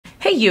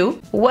Hey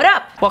you, what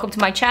up? Welcome to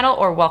my channel,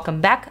 or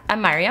welcome back. I'm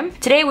Maryam.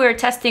 Today we're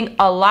testing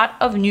a lot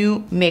of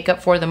new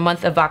makeup for the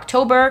month of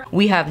October.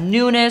 We have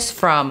newness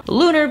from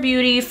LUNAR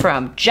Beauty,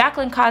 from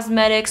JACLYN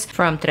Cosmetics,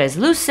 from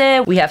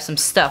TRESLUCE. We have some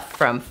stuff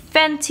from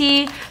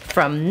FENTY,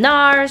 from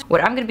NARS.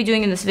 What I'm gonna be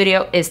doing in this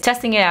video is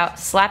testing it out,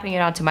 slapping it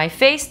onto my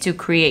face to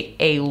create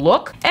a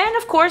look, and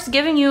of course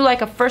giving you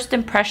like a first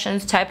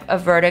impressions type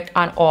of verdict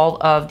on all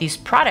of these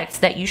products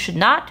that you should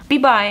not be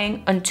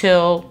buying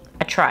until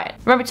I try it.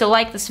 Remember to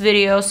like this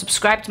video,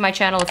 subscribe to my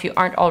channel if you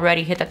aren't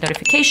already, hit that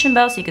notification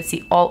bell so you can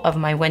see all of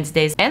my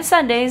Wednesdays and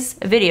Sundays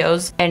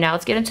videos. And now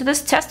let's get into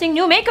this testing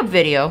new makeup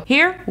video.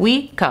 Here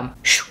we come.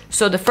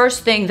 So the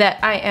first thing that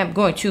I am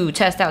going to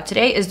test out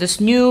today is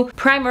this new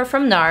primer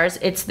from NARS.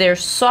 It's their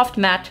Soft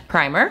Matte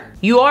Primer.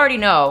 You already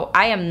know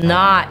I am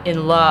not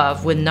in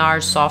love with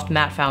NARS Soft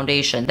Matte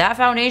Foundation. That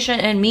foundation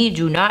and me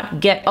do not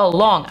get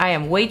along. I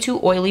am way too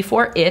oily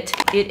for it.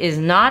 It is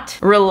not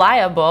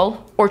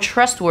reliable or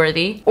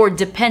trustworthy or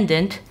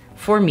dependent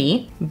for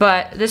me,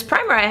 but this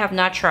primer I have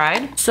not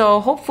tried, so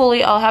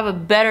hopefully I'll have a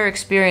better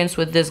experience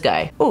with this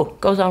guy. Oh,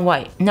 goes on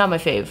white, not my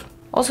fave.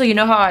 Also, you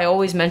know how I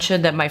always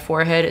mention that my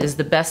forehead is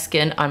the best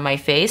skin on my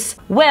face?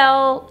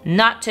 Well,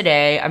 not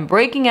today. I'm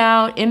breaking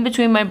out in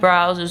between my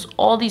brows. There's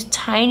all these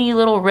tiny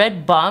little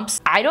red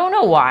bumps. I don't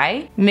know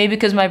why. Maybe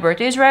because my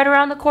birthday is right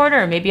around the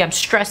corner, or maybe I'm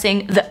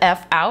stressing the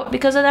F out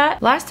because of that.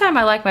 Last time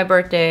I liked my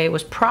birthday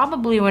was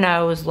probably when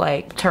I was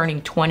like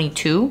turning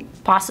 22,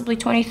 possibly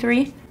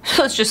 23.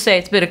 So let's just say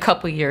it's been a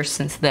couple years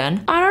since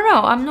then. I don't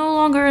know, I'm no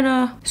longer in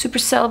a super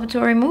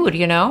celebratory mood,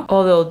 you know?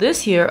 Although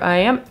this year I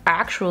am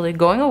actually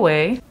going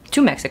away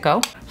to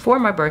Mexico for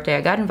my birthday.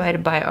 I got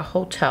invited by a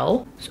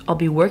hotel, so I'll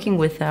be working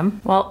with them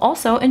while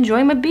also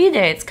enjoying my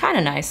B-day. It's kind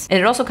of nice. And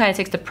it also kind of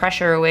takes the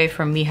pressure away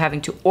from me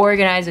having to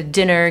organize a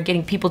dinner,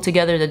 getting people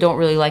together that don't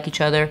really like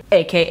each other,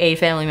 aka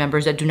family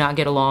members that do not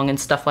get along and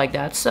stuff like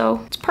that.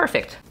 So it's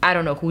perfect. I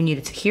don't know who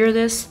needed to hear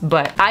this,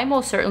 but I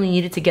most certainly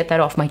needed to get that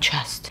off my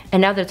chest.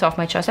 And now that it's off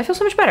my chest, I feel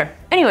so much better.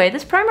 Anyway,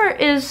 this primer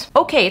is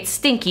okay. It's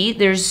stinky.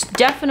 There's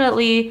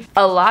definitely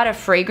a lot of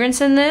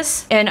fragrance in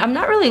this, and I'm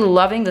not really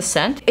loving the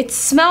scent. It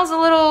smells a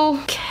little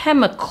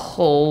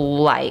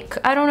chemical-like.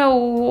 I don't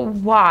know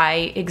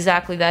why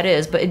exactly that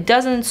is, but it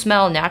doesn't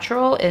smell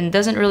natural and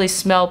doesn't really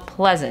smell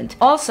pleasant.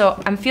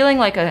 Also, I'm feeling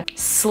like a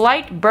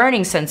slight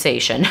burning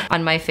sensation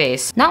on my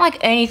face. Not like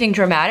anything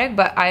dramatic,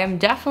 but I am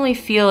definitely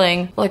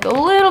feeling like a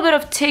little bit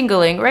of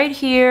tingling right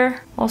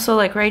here. Also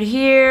like right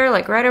here,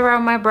 like right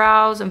around my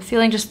brows. I'm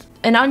feeling just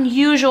an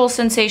unusual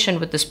sensation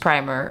with this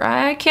primer.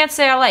 I can't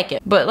say I like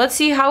it, but let's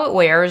see how it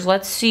wears.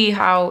 Let's see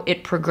how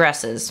it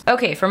progresses.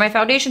 Okay, for my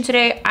foundation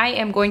today, I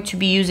am going to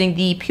be using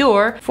the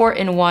Pure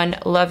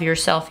 4-in-1 Love Your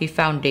Selfie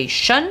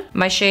Foundation.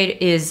 My shade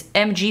is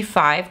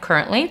MG5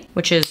 currently,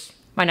 which is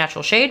my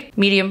natural shade,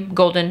 medium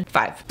golden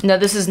 5. Now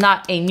this is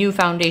not a new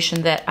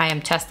foundation that I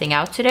am testing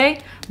out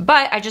today,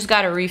 but I just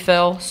got a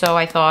refill, so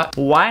I thought,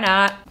 why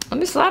not? Let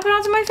me slap it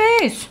onto my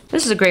face.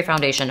 This is a great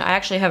foundation. I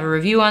actually have a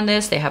review on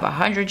this. They have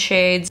 100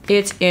 shades.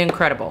 It's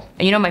incredible.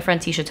 And you know my friend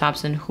Tisha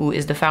Thompson, who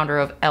is the founder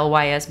of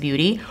LYS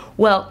Beauty?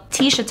 Well,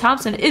 Tisha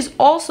Thompson is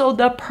also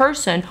the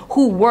person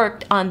who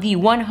worked on the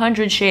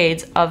 100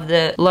 shades of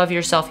the Love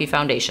Your Selfie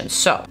foundation.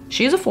 So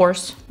she's a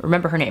force.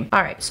 Remember her name.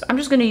 All right, so I'm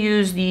just gonna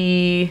use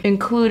the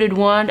included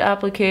wand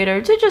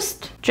applicator to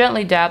just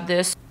gently dab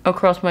this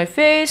across my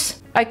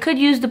face. I could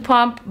use the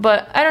pump,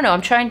 but I don't know,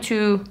 I'm trying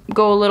to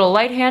go a little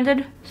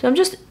light-handed. So I'm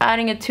just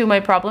adding it to my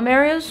problem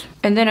areas.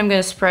 And then I'm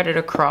gonna spread it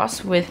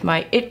across with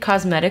my IT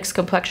Cosmetics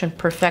Complexion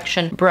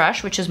Perfection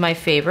brush, which is my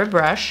favorite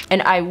brush.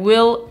 And I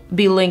will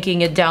be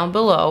linking it down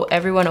below.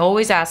 Everyone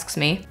always asks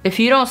me. If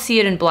you don't see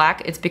it in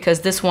black, it's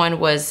because this one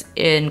was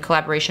in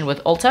collaboration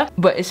with Ulta,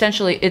 but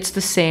essentially it's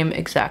the same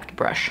exact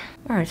brush.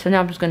 All right, so now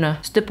I'm just gonna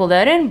stipple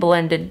that in,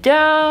 blend it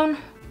down.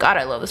 God,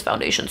 I love this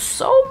foundation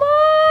so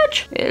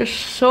much. It is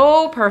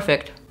so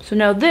perfect. So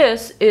now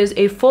this is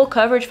a full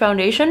coverage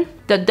foundation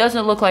that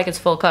doesn't look like it's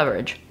full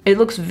coverage. It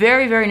looks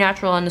very, very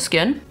natural on the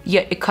skin,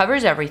 yet it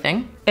covers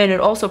everything, and it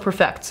also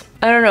perfects.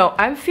 I don't know,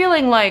 I'm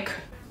feeling like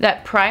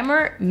that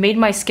primer made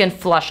my skin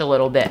flush a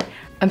little bit.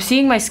 I'm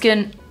seeing my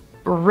skin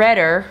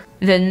redder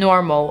than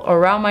normal,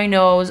 around my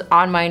nose,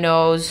 on my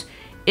nose,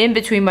 in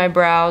between my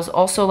brows,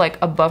 also like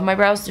above my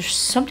brows. There's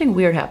something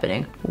weird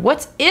happening.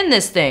 What's in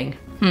this thing?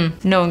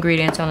 No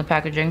ingredients on the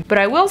packaging. But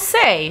I will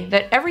say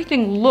that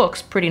everything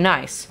looks pretty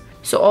nice.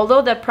 So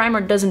although that primer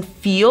doesn't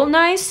feel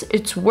nice,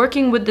 it's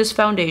working with this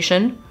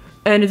foundation,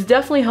 and it's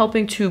definitely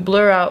helping to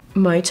blur out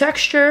my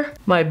texture,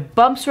 my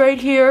bumps right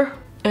here,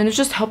 and it's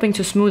just helping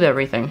to smooth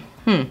everything.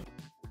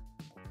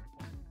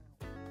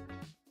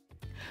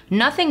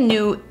 Nothing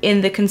new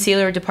in the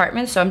concealer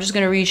department, so I'm just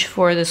gonna reach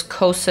for this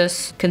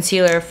KOSAS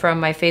concealer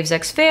from my Faves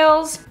X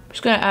Fails. I'm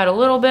just gonna add a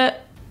little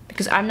bit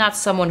because I'm not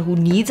someone who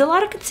needs a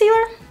lot of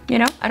concealer. You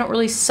know, I don't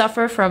really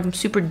suffer from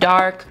super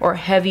dark or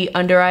heavy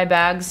under eye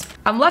bags.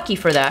 I'm lucky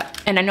for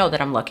that, and I know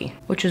that I'm lucky,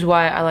 which is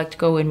why I like to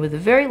go in with a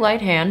very light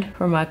hand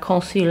for my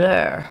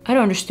concealer. I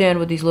don't understand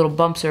what these little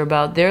bumps are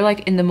about. They're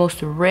like in the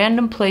most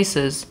random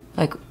places,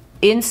 like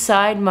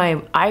inside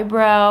my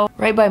eyebrow,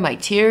 right by my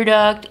tear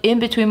duct, in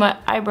between my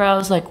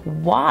eyebrows. Like,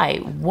 why?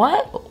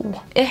 What?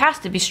 It has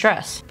to be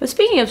stress. But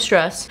speaking of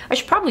stress, I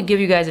should probably give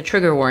you guys a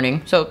trigger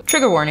warning. So,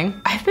 trigger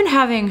warning, I've been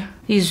having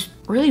these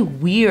really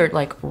weird,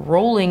 like,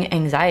 rolling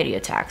anxiety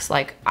attacks.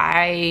 Like,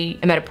 I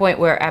am at a point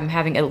where I'm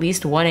having at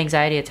least one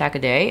anxiety attack a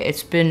day.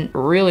 It's been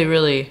really,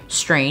 really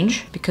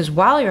strange because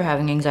while you're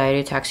having anxiety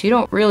attacks, you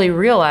don't really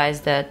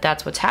realize that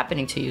that's what's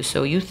happening to you.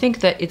 So you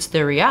think that it's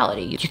the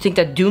reality. You think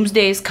that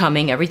doomsday is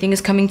coming, everything is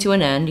coming to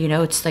an end, you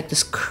know, it's like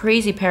this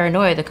crazy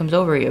paranoia that comes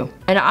over you.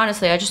 And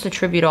honestly, I just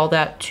attribute all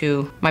that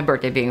to my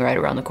birthday being right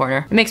around the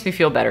corner. It makes me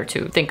feel better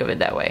to think of it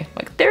that way.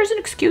 Like, there's an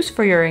excuse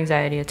for your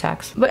anxiety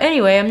attacks. But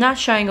anyway, I'm not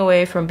shying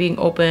away from being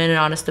open and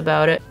honest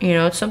about it. You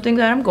know, it's something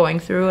that I'm going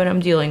through and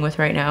I'm dealing with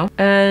right now.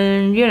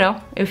 And, you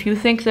know, if you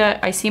think that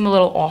I seem a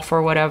little off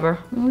or whatever,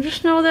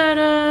 just know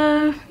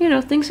that, you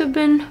know, things have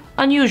been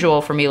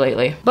unusual for me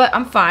lately. But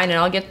I'm fine and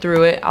I'll get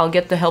through it. I'll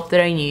get the help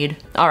that I need.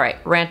 All right,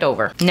 rant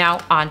over. Now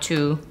on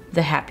to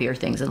the happier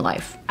things in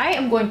life. I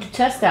am going to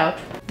test out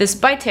this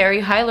by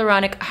Terry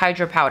Hyaluronic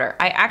Hydra powder.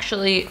 I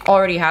actually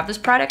already have this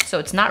product, so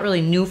it's not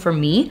really new for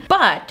me,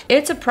 but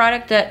it's a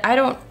product that I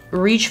don't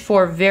reach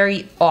for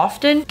very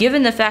often,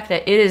 given the fact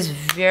that it is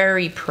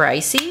very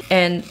pricey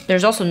and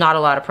there's also not a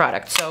lot of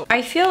product. So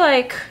I feel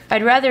like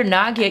I'd rather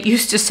not get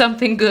used to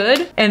something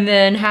good and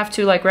then have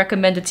to like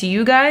recommend it to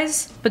you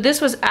guys. But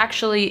this was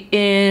actually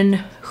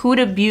in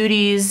Huda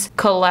Beauty's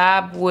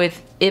collab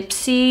with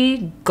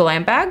PIXI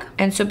glam bag.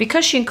 And so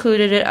because she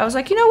included it, I was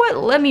like, you know what?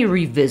 Let me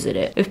revisit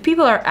it. If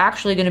people are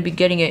actually gonna be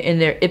getting it in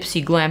their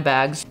PIXI glam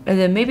bags, and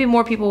then maybe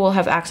more people will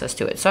have access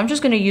to it. So I'm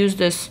just gonna use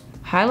this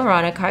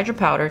Hyaluronic Hydra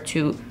powder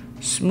to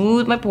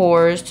smooth my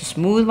pores, to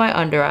smooth my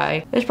under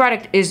eye. This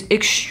product is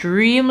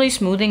extremely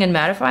smoothing and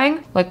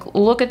mattifying. Like,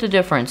 look at the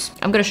difference.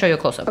 I'm gonna show you a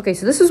close-up. Okay,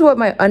 so this is what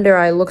my under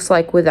eye looks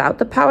like without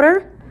the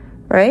powder,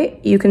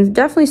 right? You can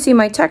definitely see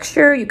my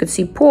texture, you can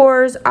see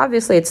pores.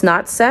 Obviously it's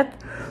not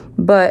set,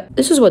 but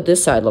this is what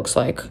this side looks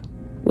like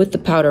with the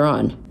powder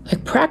on.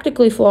 Like,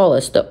 practically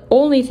flawless. The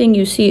only thing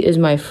you see is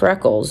my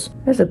freckles.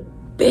 There's a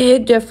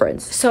big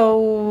difference.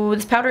 So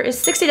this powder is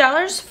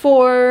 $60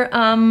 for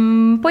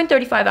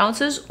 0.35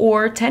 ounces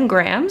or 10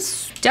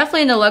 grams.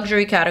 Definitely in the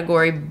luxury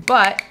category,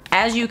 but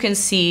as you can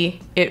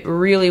see, it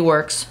really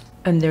works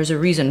and there's a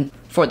reason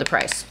for the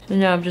price. And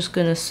now I'm just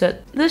gonna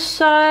set this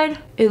side.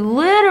 It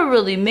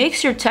literally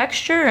makes your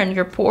texture and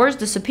your pores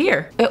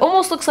disappear. It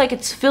almost looks like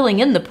it's filling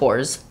in the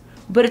pores,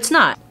 but it's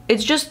not.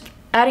 It's just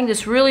adding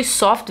this really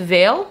soft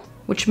veil,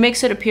 which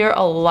makes it appear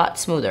a lot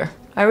smoother.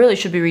 I really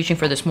should be reaching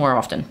for this more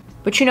often.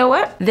 But you know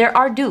what? There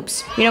are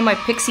dupes. You know my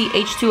PIXI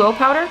H2O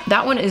powder?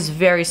 That one is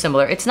very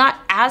similar. It's not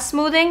as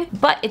smoothing,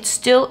 but it's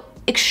still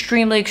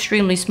extremely,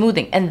 extremely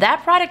smoothing. And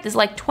that product is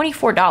like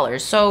 $24.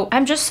 So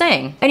I'm just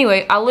saying.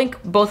 Anyway, I'll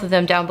link both of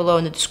them down below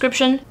in the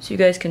description so you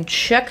guys can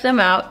check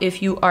them out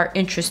if you are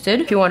interested.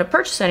 If you want to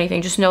purchase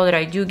anything, just know that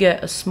I do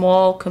get a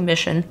small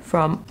commission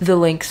from the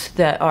links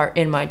that are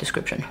in my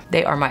description.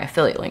 They are my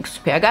affiliate links.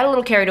 Okay, I got a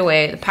little carried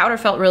away. The powder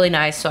felt really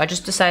nice, so I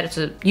just decided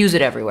to use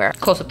it everywhere.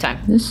 Close-up time.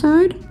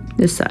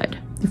 This side,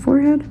 the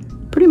forehead.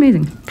 Pretty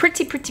amazing.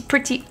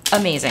 Pretty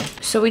amazing.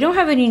 So we don't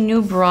have any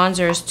new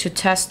bronzers to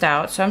test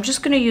out, so I'm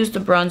just gonna use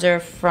the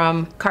bronzer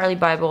from CARLI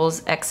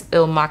BYBEL's X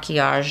Il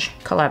Maquillage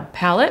collab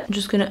palette. I'm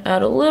just gonna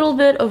add a little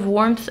bit of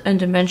warmth and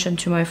dimension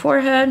to my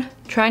forehead,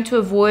 trying to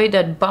avoid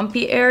that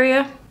bumpy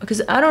area,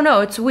 because I don't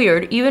know, it's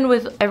weird. Even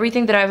with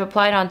everything that I've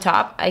applied on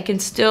top, I can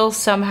still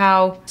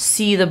somehow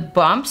see the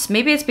bumps.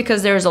 Maybe it's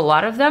because there's a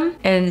lot of them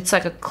and it's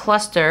like a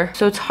cluster,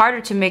 so it's harder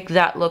to make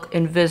that look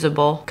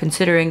invisible,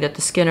 considering that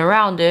the skin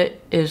around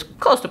it is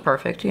close to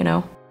perfect, you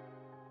know.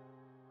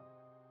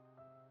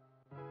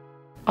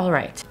 All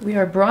right, we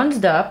are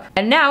bronzed up.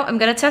 And now I'm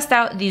gonna test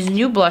out these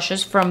new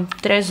blushes from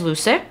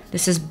TRESLUCE.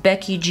 This is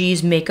Becky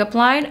G's makeup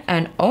line,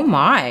 and oh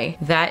my,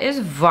 that is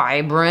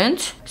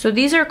vibrant. So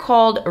these are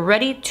called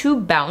Ready to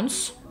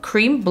Bounce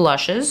cream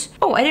blushes.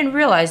 Oh, I didn't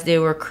realize they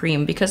were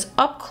cream because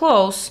up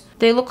close,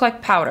 they look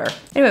like powder.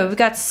 Anyway, we've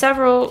got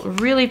several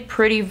really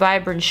pretty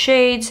vibrant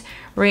shades,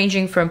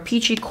 ranging from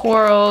peachy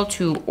coral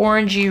to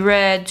orangey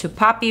red to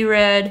poppy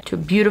red to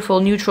beautiful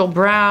neutral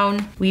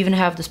brown. We even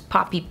have this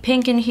poppy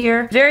pink in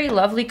here. Very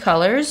lovely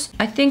colors.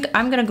 I think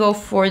I'm gonna go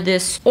for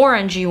this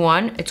orangey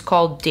one. It's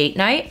called Date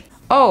Night.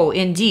 Oh,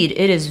 indeed,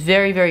 it is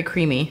very, very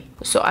creamy.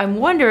 So I'm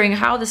wondering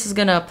how this is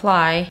gonna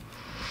apply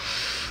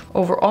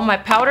over all my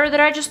powder that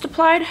I just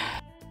applied.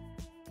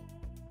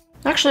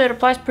 Actually, it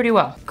applies pretty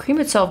well.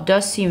 Cream itself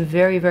does seem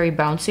very, very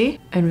bouncy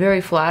and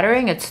very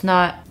flattering. It's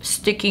not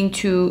sticking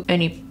to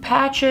any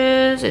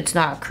patches. It's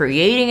not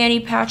creating any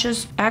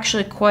patches.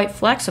 Actually quite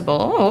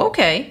flexible. Oh,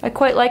 okay. I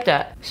quite like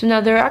that. So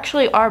now there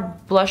actually are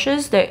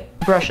brushes.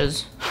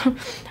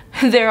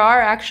 There are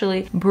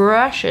actually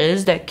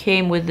brushes that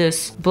came with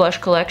this blush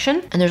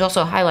collection, and there's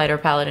also a highlighter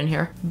palette in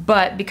here.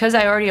 But because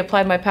I already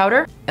applied my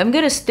powder, I'm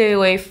gonna stay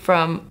away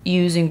from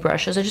using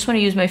brushes. I just wanna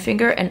use my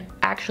finger and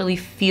actually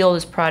feel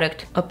this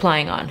product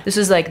applying on. This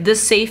is like the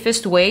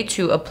safest way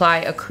to apply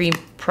a cream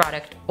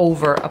product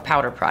over a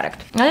powder product.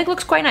 I think it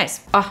looks quite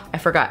nice. Oh, I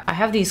forgot. I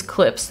have these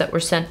clips that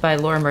were sent by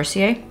Laura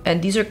Mercier,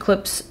 and these are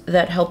clips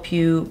that help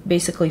you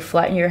basically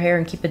flatten your hair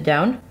and keep it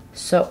down.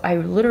 So I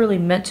literally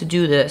meant to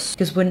do this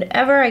because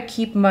whenever I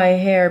keep my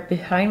hair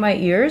behind my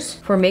ears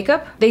for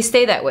makeup, they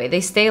stay that way.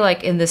 They stay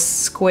like in this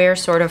square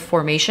sort of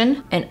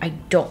formation, and I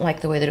don't like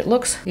the way that it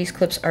looks. These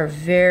clips are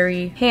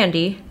very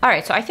handy. All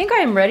right, so I think I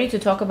am ready to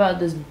talk about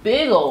this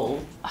big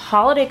old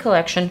holiday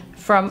collection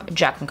from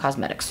JACLYN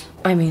Cosmetics.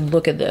 I mean,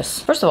 look at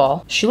this. First of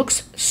all, she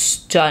looks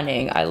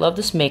stunning. I love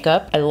this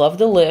makeup. I love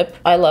the lip.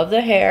 I love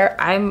the hair.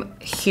 I'm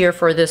here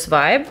for this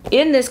vibe.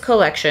 In this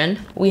collection,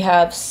 we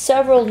have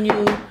several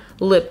new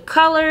lip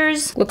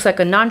colors. Looks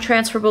like a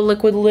non-transferable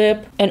liquid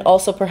lip, and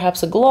also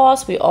perhaps a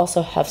gloss. We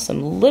also have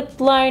some lip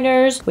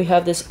liners. We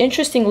have this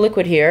interesting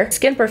liquid here,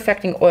 Skin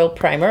Perfecting Oil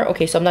Primer.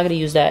 Okay, so I'm not gonna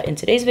use that in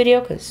today's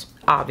video because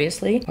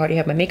obviously I already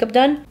have my makeup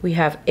done. We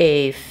have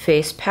a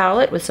face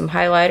palette with some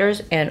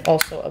highlighters and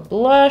also a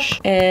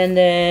blush. And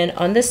then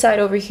on this side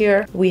over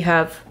here, we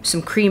have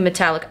some cream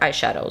metallic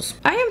eyeshadows.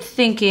 I am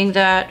thinking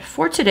that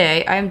for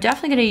today, I am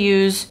definitely gonna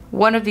use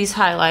one of these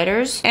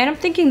highlighters. And I'm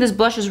thinking this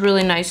blush is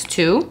really nice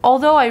too.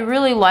 Although I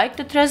really like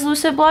the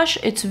TRESLUCE blush,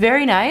 it's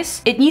very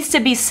nice. It needs to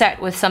be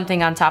set with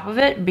something on top of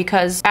it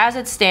because as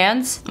it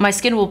stands, my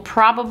skin will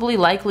probably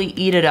likely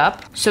eat it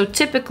up. So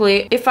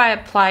typically, if I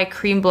apply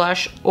cream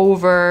blush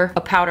over a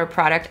powder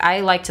product,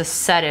 I like to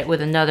set it with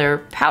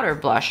another powder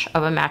blush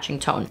of a matching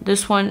tone.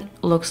 This one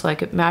looks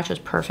like it matches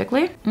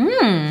perfectly.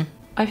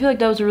 I feel like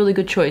that was a really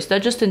good choice.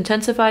 That just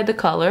intensified the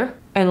color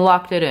and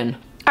locked it in.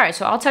 All right,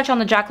 so I'll touch on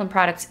the JACLYN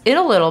products in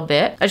a little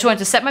bit. I just wanted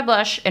to set my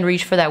blush and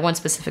reach for that one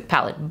specific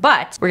palette,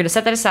 but we're gonna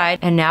set that aside,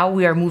 and now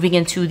we are moving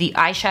into the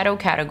eyeshadow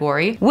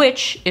category,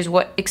 which is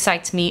what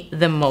excites me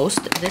the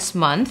most this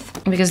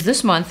month, because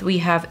this month we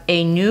have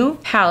a new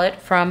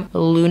palette from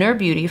LUNAR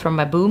Beauty, from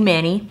my boo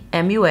Manny,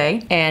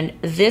 MUA, and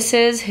this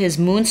is his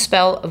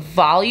Moonspell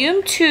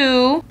Volume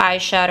 2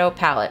 eyeshadow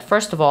palette.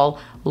 First of all,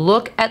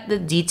 look at the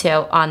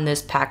detail on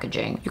this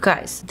packaging. You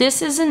guys,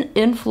 this is an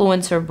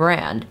influencer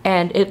brand,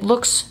 and it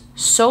looks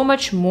so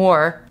much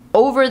more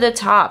over the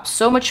top,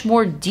 so much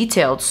more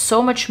detailed,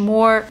 so much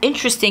more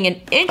interesting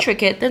and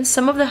intricate than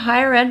some of the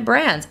higher end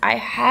brands. I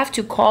have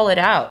to call it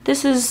out.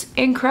 This is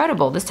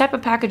incredible. This type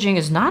of packaging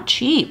is not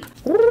cheap.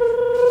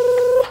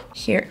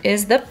 Here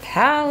is the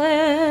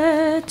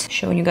palette.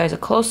 Showing you guys a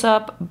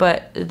close-up,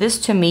 but this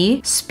to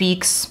me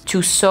speaks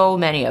to so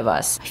many of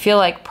us. I feel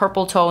like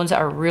purple tones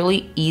are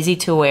really easy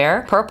to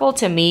wear. Purple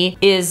to me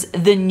is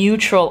the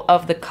neutral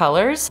of the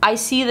colors. I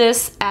see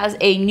this as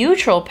a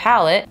neutral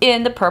palette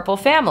in the purple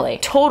family.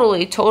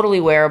 Totally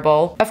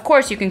wearable. Of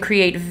course, you can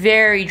create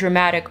very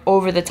dramatic,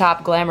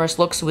 over-the-top, glamorous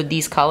looks with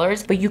these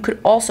colors, but you could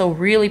also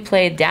really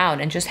play it down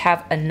and just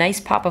have a nice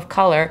pop of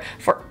color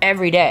for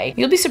every day.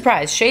 You'll be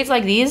surprised. Shades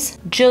like these,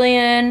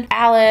 Jillian,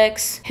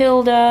 Alex,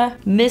 Hilda,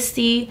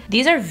 Misty,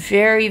 these are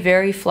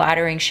very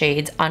flattering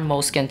shades on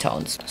most skin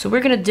tones. So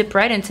we're gonna dip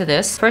right into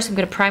this. First, I'm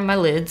gonna prime my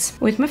lids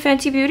with my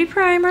Fenty Beauty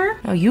Primer.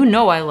 Now, you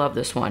know I love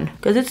this one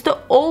because it's the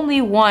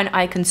only one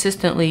I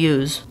consistently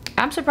use.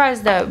 I'm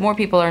surprised that more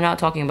people are not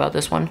talking about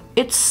this one.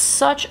 It's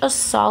such a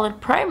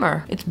solid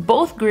primer. It's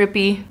both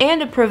grippy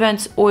and it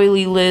prevents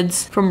oily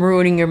lids from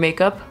ruining your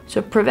makeup.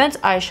 So it prevents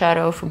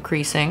eyeshadow from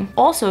creasing.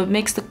 Also, it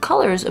makes the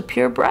colors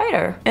appear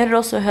brighter. And it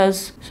also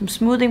has some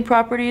smoothing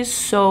properties,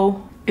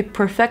 so it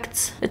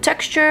perfects the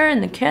texture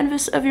and the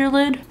canvas of your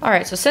lid. All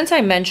right, so since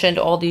I mentioned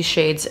all these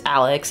shades,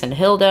 Alex and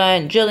Hilda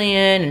and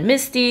Jillian and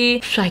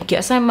Misty, I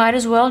guess I might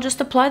as well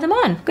just apply them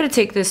on. I'm gonna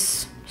take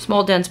this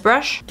small dense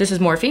brush. This is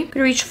Morphe. I'm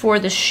gonna reach for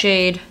the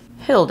shade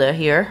Hilda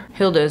here.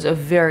 Hilda is a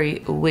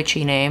very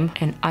witchy name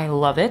and I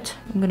love it.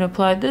 I'm gonna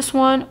apply this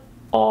one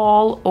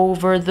all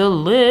over the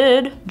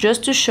lid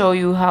just to show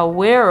you how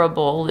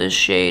wearable this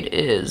shade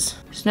is.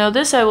 So now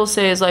this I will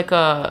say is like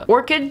a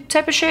orchid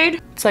type of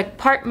shade. It's like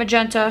part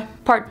magenta,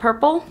 part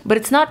purple, but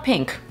it's not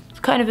pink.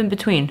 It's kind of in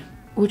between,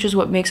 which is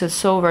what makes it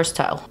so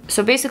versatile.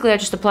 So basically I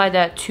just applied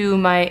that to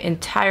my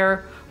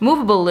entire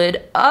movable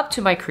lid up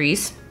to my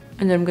crease.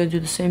 And then I'm gonna do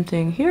the same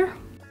thing here.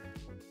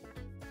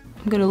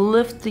 I'm gonna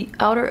lift the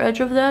outer edge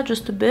of that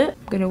just a bit.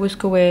 I'm gonna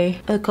whisk away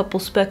a couple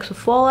specks of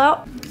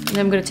fallout. And then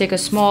I'm gonna take a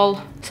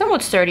small,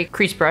 somewhat sturdy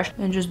crease brush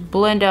and just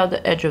blend out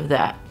the edge of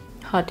that.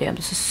 Hot damn,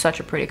 this is such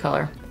a pretty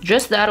color.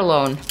 Just that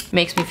alone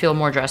makes me feel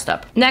more dressed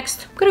up.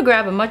 Next, I'm gonna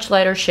grab a much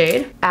lighter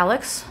shade,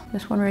 Alex,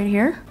 this one right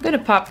here. I'm gonna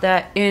pop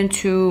that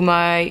into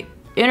my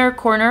inner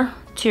corner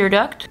tear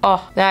duct.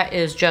 Oh, that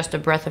is just a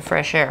breath of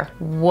fresh air.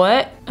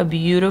 What a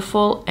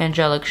beautiful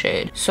angelic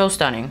shade. So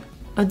stunning.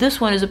 This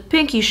one is a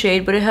pinky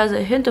shade, but it has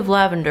a hint of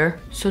lavender,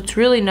 so it's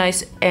really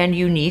nice and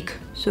unique.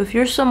 So if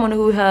you're someone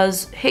who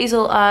has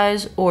hazel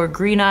eyes or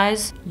green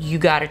eyes, you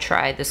gotta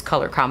try this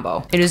color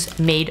combo. It is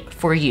made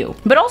for you.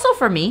 But also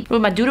for me,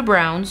 with my Duda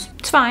Browns,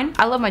 it's fine.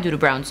 I love my Duda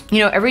Browns. You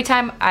know, every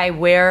time I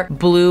wear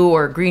blue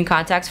or green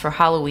contacts for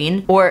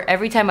Halloween, or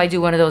every time I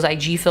do one of those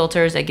IG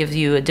filters that gives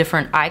you a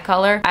different eye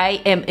color,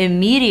 I am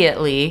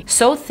immediately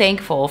so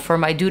thankful for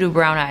my Duda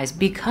Brown eyes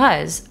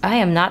because I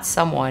am not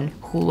someone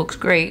who looks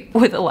great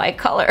with a light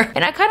color.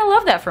 And I kind of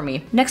love that for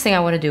me. Next thing I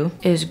want to do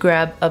is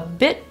grab a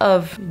bit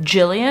of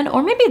Jillian,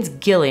 or maybe it's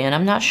Gillian,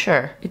 I'm not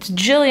sure. It's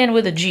Jillian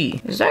with a G.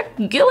 Is that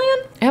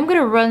Gillian? And I'm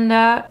gonna run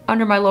that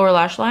under my lower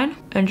lash line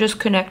and just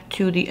connect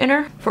to the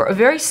inner for a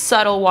very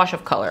subtle wash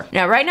of color.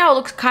 Now right now it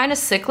looks kind of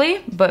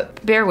sickly,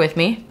 but bear with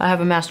me, I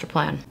have a master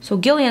plan. So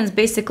Gillian's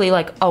basically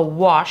like a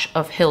wash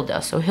of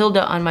Hilda. So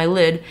Hilda on my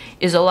lid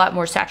is a lot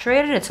more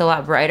saturated, it's a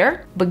lot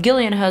brighter, but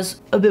Gillian has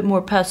a bit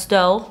more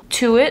pastel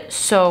to it,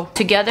 so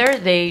together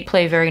they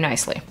play very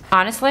nicely.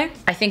 Honestly,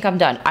 I think I'm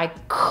done. I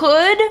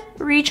could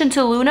reach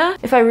into Luna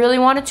if I really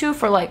wanted to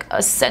for like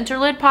a center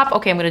lid pop.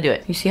 Okay, I'm gonna do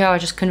it. You see how I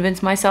just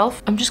convinced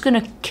myself? I'm just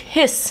gonna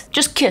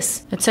just kiss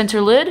that center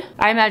lid.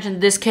 I imagine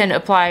this can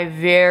apply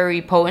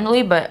very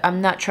potently, but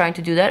I'm not trying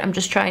to do that. I'm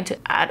just trying to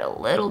add a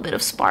little bit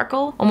of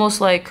sparkle,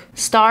 almost like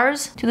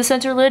stars to the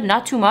center lid.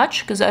 Not too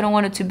much, because I don't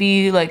want it to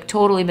be like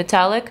totally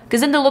metallic,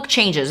 because then the look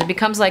changes. It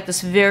becomes like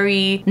this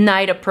very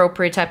night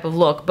appropriate type of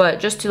look, but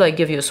just to like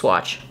give you a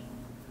swatch.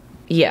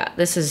 Yeah,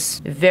 this is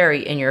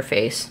very in your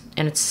face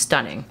and it's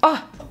stunning.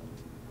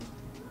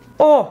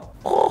 Oh,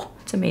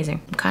 it's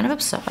amazing. I'm kind of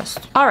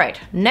obsessed. All right,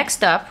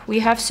 next up, we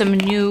have some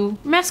new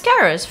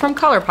mascaras from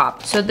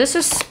ColourPop. So this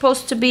is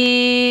supposed to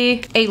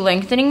be a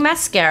lengthening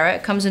mascara.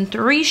 It comes in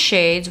 3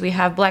 shades. We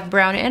have black,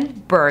 brown,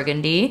 and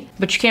burgundy,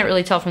 but you can't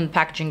really tell from the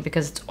packaging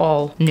because it's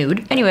all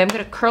nude. Anyway, I'm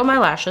gonna curl my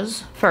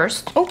lashes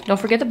first. Oh, don't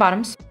forget the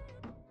bottoms.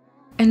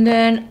 And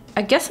then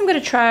I guess I'm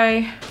gonna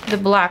try the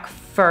black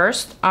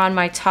first on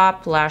my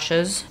top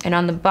lashes, and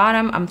on the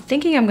bottom I'm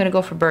thinking I'm gonna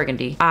go for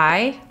burgundy.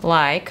 I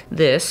like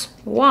this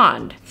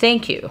wand.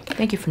 Thank you.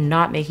 Thank you for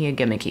not making it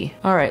gimmicky.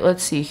 All right,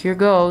 let's see, here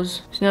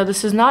goes. So now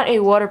this is not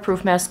a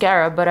waterproof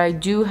mascara, but I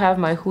do have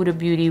my Huda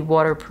Beauty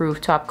waterproof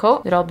top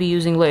coat that I'll be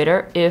using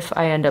later if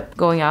I end up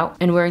going out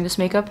and wearing this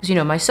makeup. Because you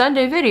know, my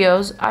Sunday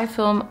videos, I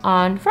film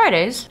on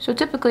Fridays. So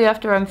typically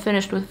after I'm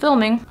finished with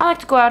filming, I like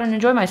to go out and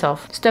enjoy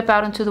myself. Step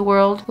out into the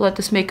world, let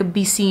this makeup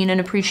be seen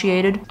and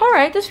appreciated. All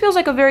right, this feels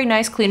like a very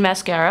nice clean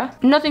mascara.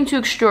 Nothing too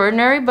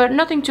extraordinary, but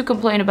nothing to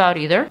complain about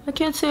either. I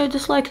can't say I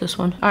dislike this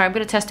one. All right, I'm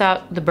gonna test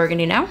out the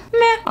burgundy now.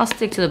 Meh, I'll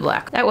stick to the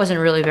black. That wasn't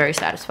really very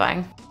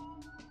satisfying.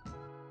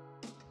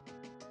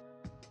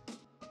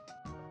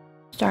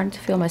 Starting to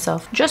feel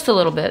myself just a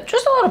little bit,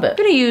 I'm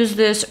gonna use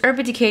this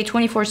Urban Decay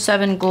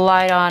 24/7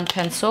 Glide On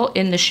pencil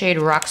in the shade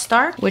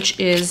Rockstar, which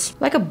is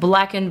like a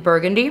blackened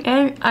burgundy,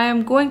 and I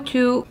am going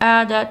to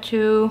add that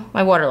to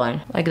my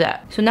waterline like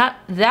that. So not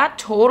that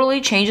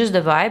totally changes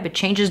the vibe, it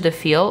changes the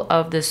feel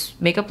of this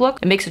makeup look.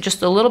 It makes it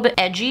just a little bit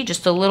edgy,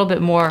 just a little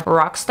bit more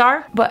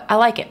Rockstar, but I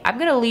like it. I'm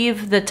gonna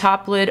leave the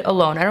top lid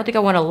alone. I don't think I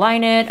want to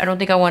line it. I don't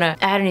think I want to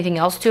add anything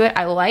else to it.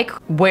 I like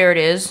where it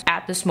is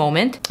at this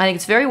moment. I think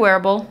it's very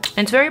wearable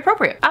and it's very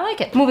appropriate. I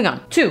like it. Moving on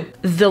to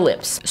the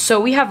lips. So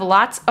we have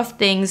lots of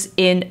things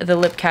in the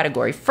lip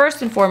category.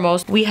 First and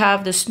foremost, we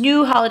have this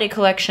new holiday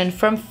collection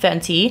from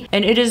Fenty,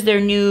 and it is their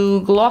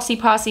new Glossy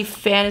Posse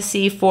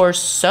Fantasy for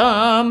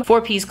Some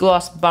 4-piece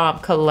Gloss Bomb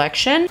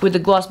collection with the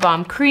Gloss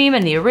Bomb Cream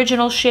and the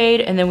original shade,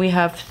 and then we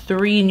have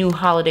 3 new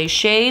holiday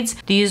shades.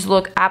 These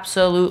look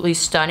absolutely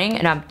stunning,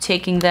 and I'm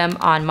taking them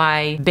on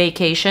my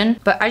vacation,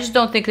 but I just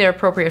don't think they're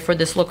appropriate for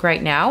this look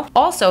right now.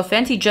 Also,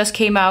 Fenty just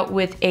came out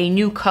with a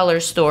new color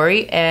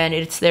story, and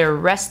it's their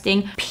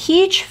Resting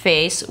Peach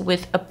Face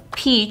with a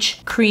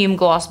peach cream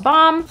gloss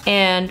bomb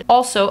and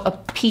also a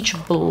peach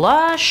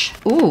blush.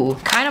 Ooh,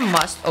 kind of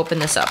must open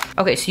this up.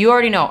 Okay, so you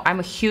already know I'm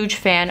a huge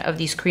fan of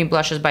these cream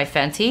blushes by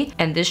Fenty,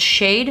 and this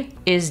shade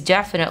is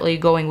definitely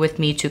going with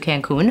me to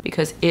Cancun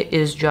because it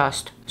is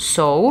just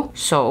so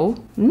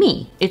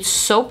me. It's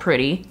so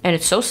pretty and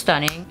it's so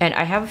stunning, and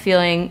I have a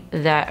feeling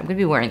that I'm gonna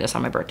be wearing this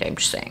on my birthday, I'm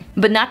just saying.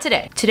 But not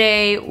today.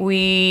 Today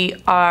we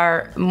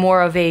are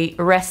more of a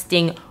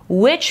resting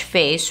witch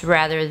face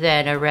rather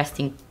than a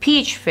resting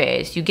peach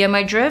face. You get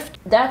my drift?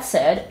 That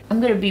said,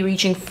 I'm gonna be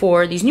reaching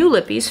for these new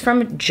lippies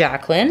from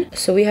JACLYN.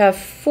 So we have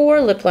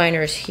 4 lip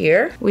liners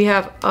here. We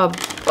have a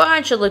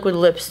bunch of liquid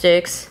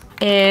lipsticks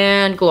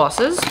and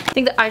glosses. I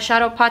think the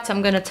eyeshadow pots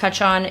I'm gonna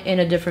touch on in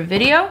a different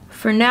video.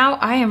 For now,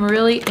 I am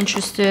really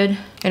interested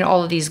in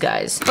all of these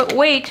guys. But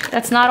wait,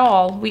 that's not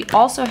all. We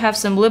also have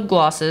some lip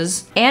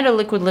glosses and a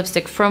liquid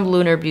lipstick from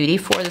LUNAR Beauty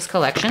for this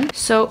collection.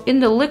 So in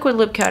the liquid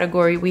lip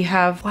category, we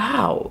have,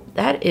 wow,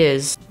 that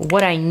is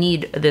what I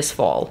need this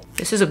fall.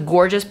 This is a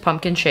gorgeous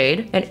pumpkin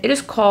shade, and it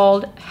is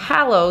called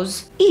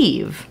Hallows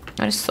Eve.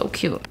 That is so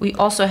cute. We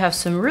also have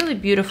some really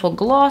beautiful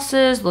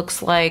glosses.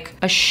 Looks like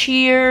a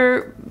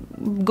sheer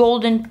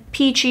golden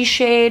peachy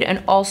shade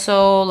and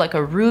also like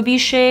a ruby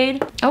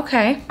shade.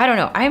 Okay, I don't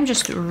know. I am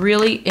just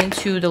really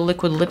into the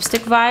liquid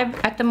lipstick vibe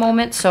at the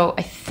moment, so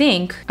I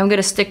think I'm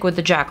gonna stick with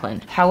the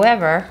JACLYN.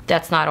 However,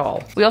 that's not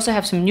all. We also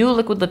have some new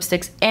liquid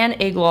lipsticks and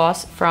a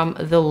gloss from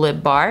the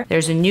Lip Bar.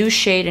 There's a new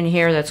shade in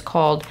here that's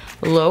called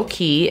Low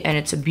Key, and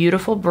it's a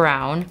beautiful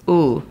brown.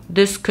 Ooh,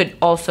 this could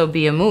also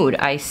be a mood.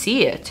 I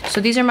see it.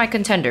 So these are my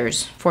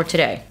contenders for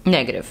today.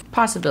 Negative.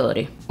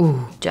 Possibility.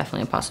 Ooh,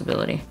 definitely a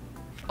possibility.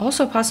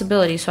 Also a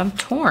possibility, so I'm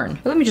torn.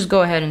 But let me just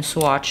go ahead and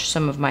swatch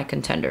some of my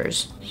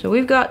contenders. So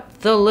we've got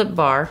the Lip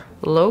Bar,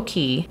 Low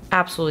Key,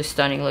 absolutely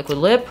stunning liquid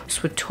lip.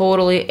 This would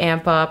totally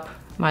amp up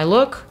my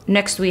look.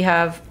 Next we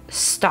have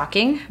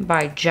Stocking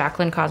by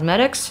JACLYN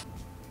Cosmetics.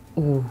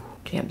 Ooh,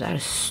 damn, that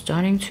is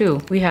stunning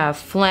too. We have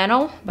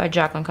Flannel by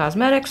JACLYN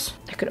Cosmetics.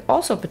 That could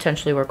also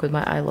potentially work with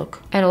my eye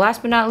look. And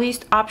last but not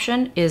least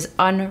option is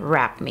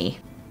Unwrap Me.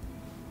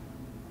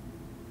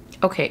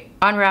 Okay,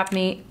 Unwrap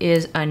Me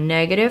is a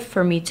negative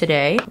for me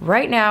today.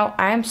 Right now,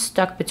 I am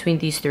stuck between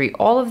these three.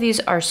 All of these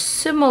are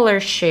similar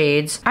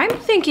shades. I'm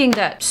thinking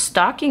that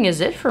Stocking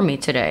is it for me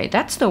today.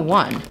 That's the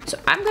one. So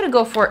I'm gonna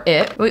go for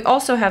it. We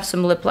also have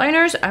some lip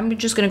liners. I'm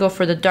just gonna go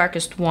for the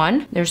darkest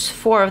one. There's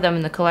 4 of them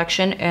in the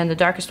collection, and the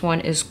darkest one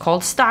is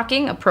called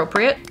Stocking,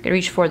 appropriate. I'm gonna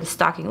reach for the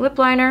Stocking lip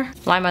liner,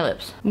 line my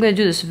lips. I'm gonna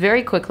do this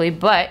very quickly,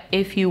 but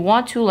if you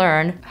want to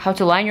learn how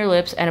to line your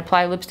lips and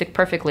apply lipstick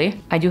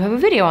perfectly, I do have a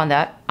video on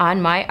that on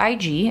my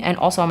IG and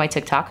also on my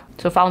TikTok.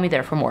 So follow me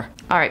there for more.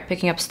 All right,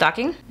 picking up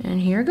Stocking,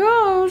 and here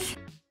goes.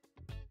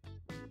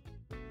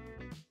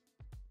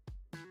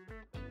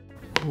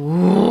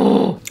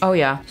 Ooh. Oh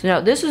yeah, so now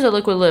this is a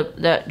liquid lip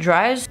that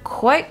dries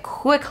quite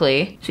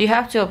quickly, so you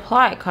have to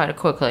apply it kind of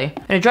quickly.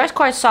 And it dries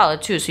quite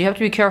solid too, so you have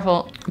to be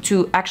careful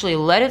to actually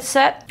let it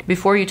set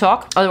before you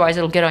talk, otherwise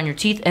it'll get on your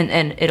teeth and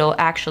it'll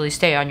actually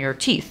stay on your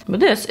teeth.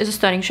 But this is a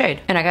stunning shade,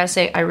 and I gotta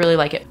say, I really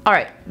like it. All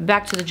right,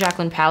 back to the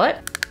JACLYN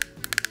palette.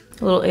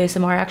 A little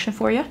ASMR action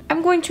for you.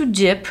 I'm going to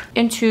dip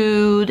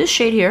into this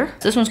shade here.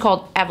 This one's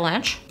called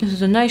Avalanche. This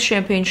is a nice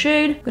champagne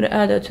shade. I'm gonna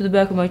add that to the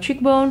back of my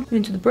cheekbone,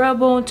 into the brow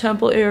bone,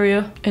 temple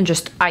area, and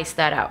just ice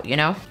that out, you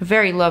know?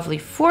 Very lovely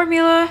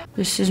formula.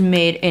 This is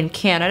made in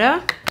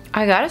Canada.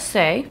 I gotta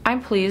say,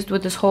 I'm pleased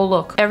with this whole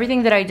look.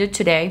 Everything that I did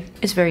today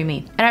is very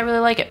me, and I really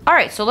like it. All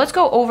right, so let's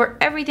go over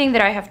everything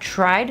that I have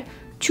tried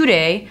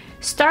today,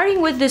 starting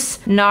with this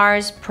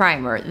NARS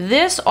primer.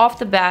 This off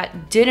the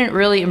bat didn't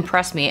really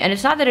impress me, and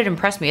it's not that it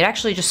impressed me, it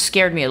actually just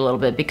scared me a little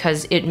bit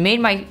because it made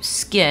my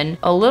skin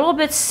a little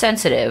bit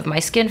sensitive. My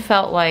skin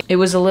felt like it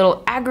was a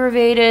little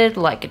aggravated,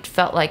 like it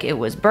felt like it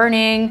was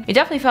burning. It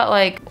definitely felt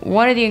like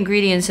one of the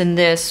ingredients in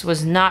this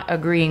was not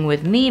agreeing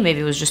with me,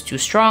 maybe it was just too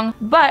strong.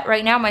 But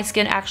right now my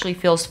skin actually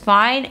feels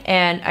fine,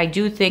 and I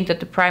do think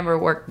that the primer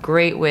worked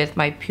great with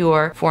my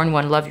Pure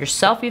 4-in-1 Love Your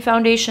Selfie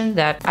foundation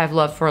that I've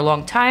loved for a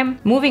long time.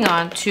 Moving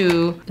on to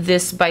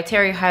this by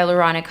Terry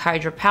Hyaluronic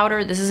Hydra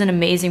powder. This is an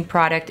amazing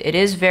product. It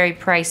is very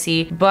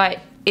pricey, but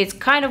it's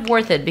kind of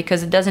worth it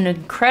because it does an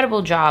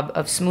incredible job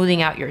of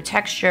smoothing out your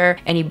texture,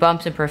 any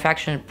bumps,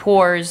 imperfections,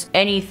 pores,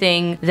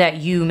 anything that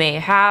you may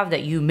have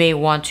that you may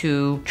want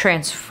to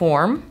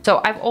transform.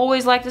 So I've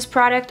always liked this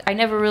product. I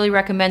never really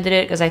recommended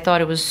it because I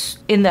thought it was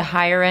in the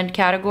higher end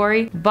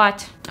category,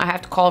 but I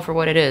have to call it for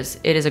what it is.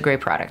 It is a great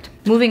product.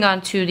 Moving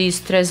on to these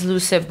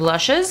TRESLUCE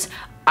blushes.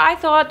 I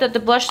thought that the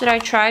blush that I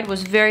tried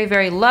was very,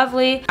 very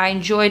lovely. I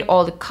enjoyed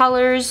all the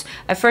colors.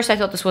 At first I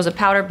thought this was a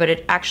powder, but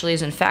it actually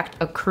is in fact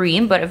a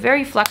cream, but a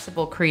very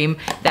flexible cream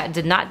that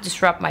did not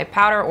disrupt my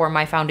powder or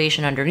my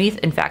foundation underneath.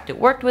 In fact, it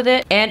worked with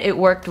it, and it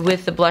worked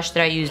with the blush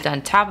that I used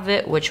on top of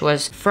it, which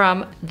was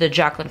from the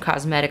JACLYN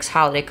Cosmetics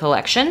Holiday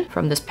Collection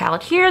from this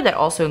palette here that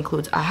also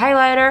includes a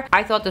highlighter.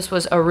 I thought this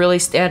was a really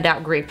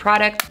standout great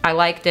product. I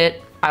liked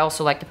it. I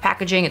also like the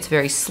packaging. It's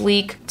very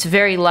sleek. It's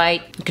very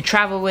light. You could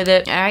travel with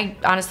it. I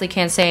honestly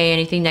can't say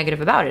anything negative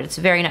about it. It's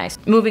very nice.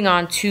 Moving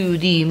on to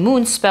the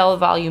Moonspell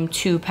Volume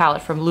 2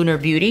 palette from Lunar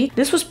Beauty.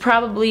 This was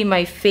probably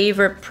my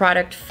favorite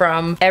product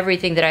from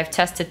everything that I've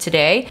tested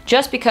today,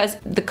 just because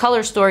the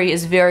color story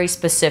is very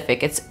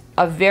specific. It's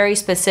a very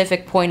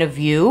specific point of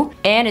view,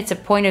 and it's a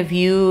point of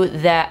view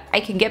that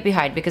I can get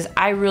behind because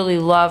I really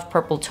love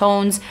purple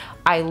tones.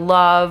 I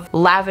love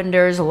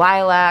lavenders,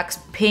 lilacs,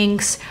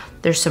 pinks.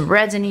 There's some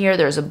reds in here,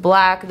 there's a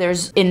black,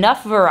 there's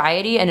enough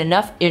variety and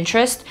enough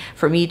interest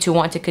for me to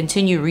want to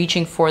continue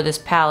reaching for this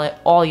palette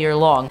all year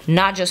long.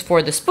 Not just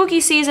for the spooky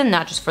season,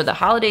 not just for the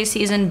holiday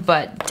season,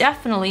 but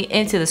definitely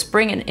into the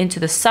spring and into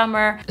the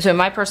summer. So in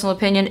my personal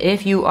opinion,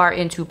 if you are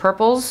into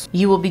purples,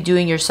 you will be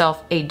doing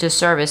yourself a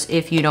disservice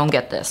if you don't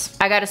get this.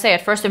 I gotta say,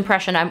 at first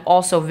impression, I'm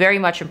also very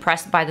much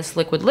impressed by this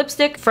liquid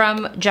lipstick from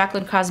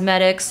JACLYN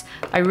Cosmetics.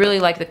 I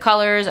really like the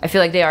colors. I feel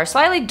like they are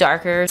slightly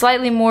darker,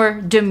 slightly more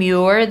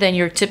demure than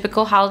your typical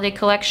typical holiday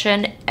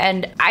collection,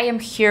 and I am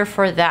here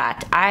for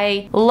that.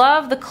 I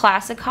love the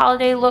classic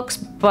holiday looks,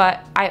 but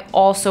I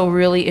also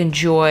really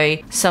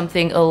enjoy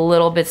something a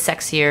little bit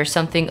sexier,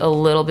 something a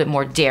little bit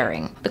more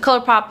daring. The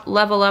ColourPop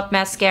Level Up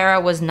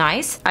Mascara was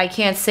nice. I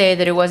can't say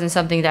that it wasn't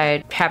something that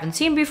I haven't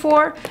seen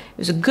before. It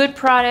was a good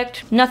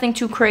product, nothing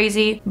too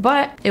crazy,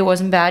 but it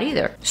wasn't bad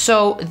either.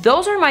 So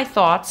those are my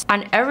thoughts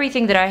on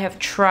everything that I have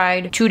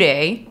tried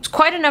today. It's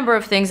quite a number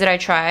of things that I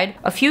tried.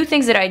 A few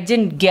things that I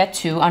didn't get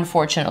to,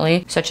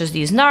 unfortunately, such as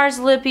these NARS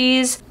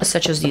lippies,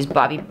 such as these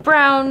Bobbi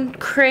Brown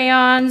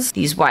crayons,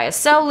 these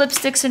YSL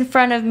lipsticks in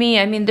front of me.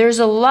 I mean, there's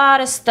a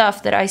lot of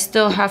stuff that I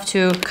still have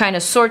to kind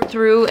of sort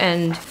through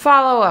and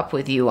follow up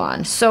with you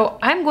on. So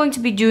I'm going to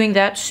be doing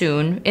that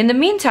soon. In the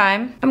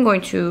meantime, I'm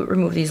going to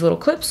remove these little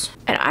clips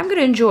and I'm going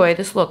to enjoy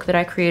this look that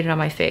I created on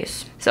my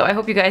face. So I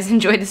hope you guys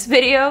enjoyed this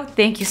video.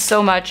 Thank you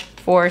so much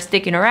for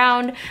sticking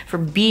around, for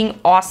being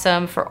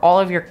awesome, for all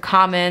of your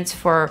comments,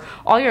 for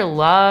all your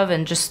love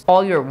and just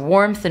all your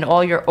warmth and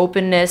all your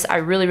openness. I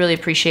really, really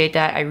appreciate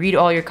that. I read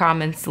all your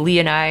comments. Lee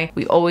and I,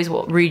 we always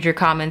will read your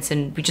comments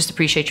and we just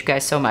appreciate you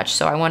guys so much.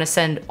 So I want to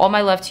send all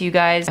my love to you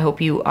guys. I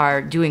hope you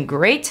are doing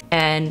great.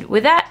 And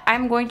with that,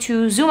 I'm going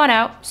to zoom on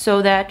out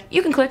so that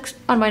you can click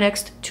on my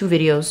next 2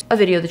 videos, a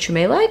video that you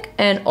may like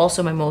and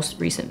also my most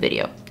recent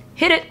video.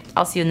 Hit it.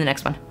 I'll see you in the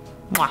next one.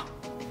 Mwah.